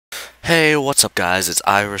Hey, what's up guys? It's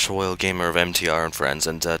IrishRoyalGamer of MTR and Friends,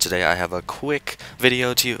 and today I have a quick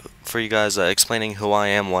video for you guys explaining who I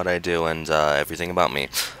am, what I do, and everything about me.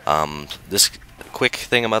 This quick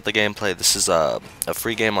thing about the gameplay, this is a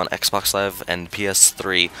free game on Xbox Live and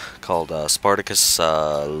PS3 called Spartacus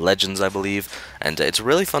Legends, I believe, and it's a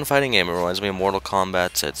really fun fighting game. It reminds me of Mortal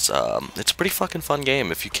Kombat. It's a pretty fucking fun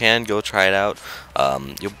game. If you can, go try it out.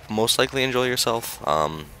 You'll most likely enjoy yourself.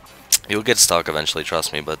 You'll get stuck eventually,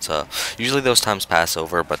 trust me, but usually those times pass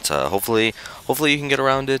over, but hopefully you can get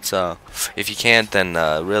around it. If you can't, then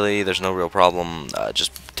really there's no real problem.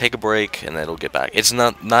 Just take a break and then it'll get back. It's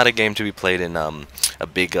not a game to be played in a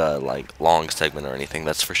big like long segment or anything,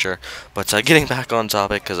 that's for sure. But getting back on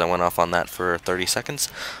topic, because I went off on that for 30 seconds,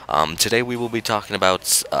 today we will be talking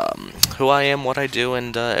about who I am, what I do,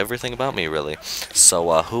 and everything about me, really.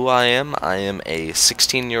 So who I am a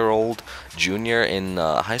 16-year-old junior in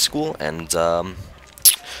high school, and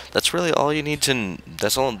that's really all you need to.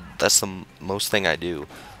 That's the most thing I do.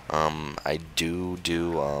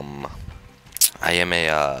 I am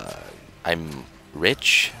I'm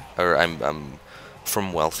rich, or I'm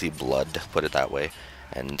from wealthy blood, put it that way.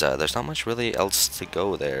 And there's not much really else to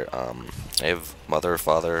go there. I have mother,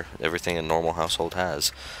 father, everything a normal household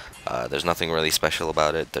has. There's nothing really special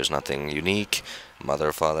about it. There's nothing unique.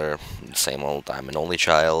 Mother, father, same old. I'm an only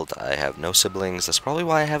child. I have no siblings. That's probably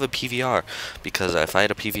why I have a PVR, because if I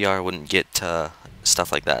had a PVR, I wouldn't get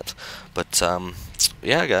stuff like that. But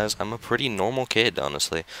yeah, guys, I'm a pretty normal kid,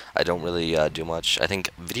 honestly. I don't really do much. I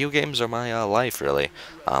think video games are my life, really.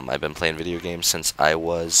 I've been playing video games since I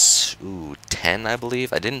was 10, I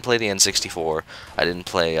believe. I didn't play the N64. I didn't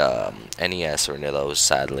play NES or any of those,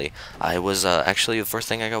 sadly. I was actually, the first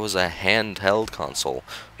thing I got was a handheld console,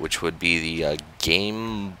 which would be the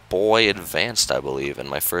Game Boy Advanced, I believe. And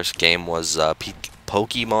my first game was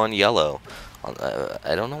Pokemon Yellow.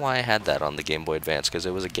 I don't know why I had that on the Game Boy Advance, because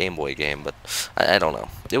it was a Game Boy game, but I don't know.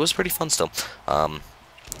 It was pretty fun still.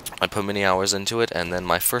 I put many hours into it, and then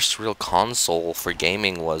my first real console for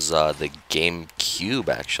gaming was the GameCube,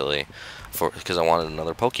 actually, because I wanted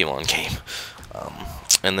another Pokemon game.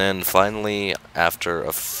 And then finally, after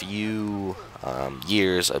a few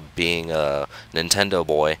years of being a Nintendo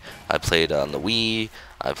boy, I played on the Wii.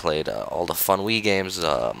 I played all the fun Wii games.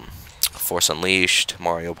 Force Unleashed,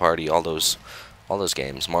 Mario Party, all those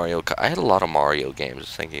games. I had a lot of Mario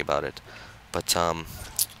games, thinking about it. But now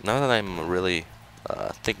that I'm really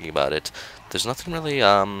thinking about it, there's nothing really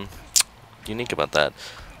unique about that.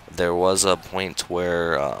 There was a point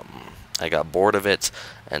where I got bored of it,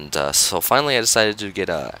 and so finally I decided to get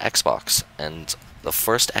a Xbox. And the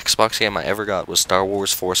first Xbox game I ever got was Star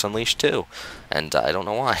Wars Force Unleashed 2, and I don't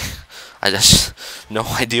know why. I just no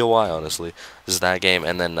idea why, honestly. This is that game,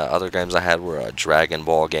 and then other games I had were Dragon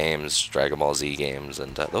Ball games, Dragon Ball Z games,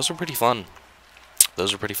 and those were pretty fun.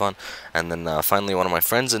 Those were pretty fun. And then finally one of my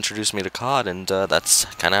friends introduced me to COD, and that's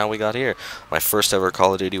kind of how we got here. My first ever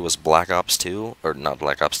Call of Duty was Black Ops 2, or not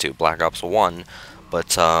Black Ops 2, Black Ops 1.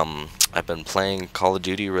 But I've been playing Call of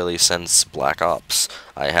Duty really since Black Ops.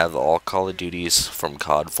 I have all Call of Duties from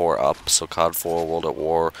COD 4 up, so COD 4, World at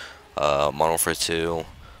War, Modern Warfare 2,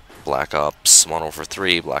 Black Ops, Modern Warfare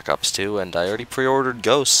 3, Black Ops 2, and I already pre-ordered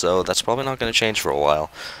Ghost, so that's probably not going to change for a while.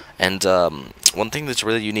 And one thing that's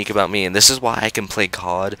really unique about me, and this is why I can play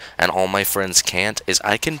COD and all my friends can't, is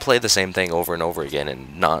I can play the same thing over and over again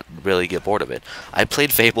and not really get bored of it. I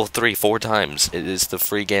played Fable 3 4 times. It is the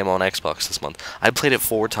free game on Xbox this month. I played it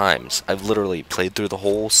 4 times. I've literally played through the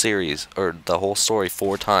whole series, or the whole story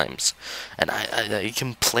 4 times. And I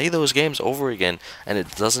can play those games over again, and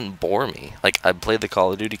it doesn't bore me. Like, I played the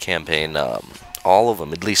Call of Duty campaign, all of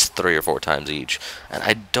them, at least 3 or 4 times each, and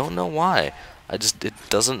I don't know why. It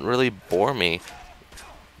doesn't really bore me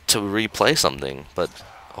to replay something, but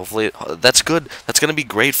hopefully that's good. That's gonna be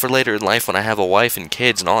great for later in life when I have a wife and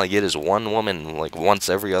kids, and all I get is one woman like once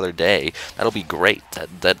every other day. That'll be great.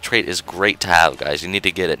 That trait is great to have, guys. You need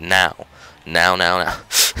to get it now. Now.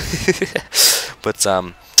 But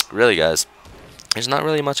really, guys, there's not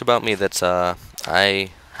really much about me that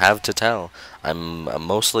I have to tell. I'm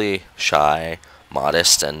mostly shy,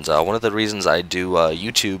 modest, and one of the reasons I do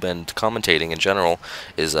YouTube and commentating in general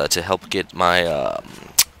is to help get my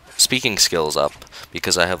speaking skills up,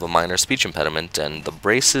 because I have a minor speech impediment and the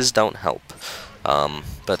braces don't help.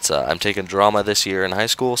 But I'm taking drama this year in high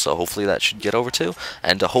school, so hopefully that should get over too,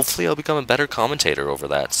 and hopefully I'll become a better commentator over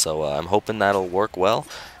that, so I'm hoping that'll work well.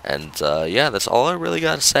 And yeah, that's all I really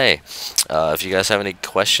got to say. If you guys have any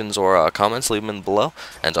questions or comments, leave them below,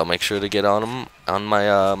 and I'll make sure to get on them on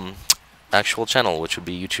my actual channel, which would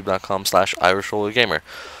be youtube.com/IrishRoyalGamer.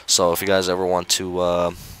 So if you guys ever want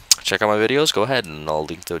to check out my videos, go ahead, and I'll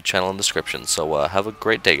link the channel in the description. So have a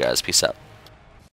great day, guys. Peace out.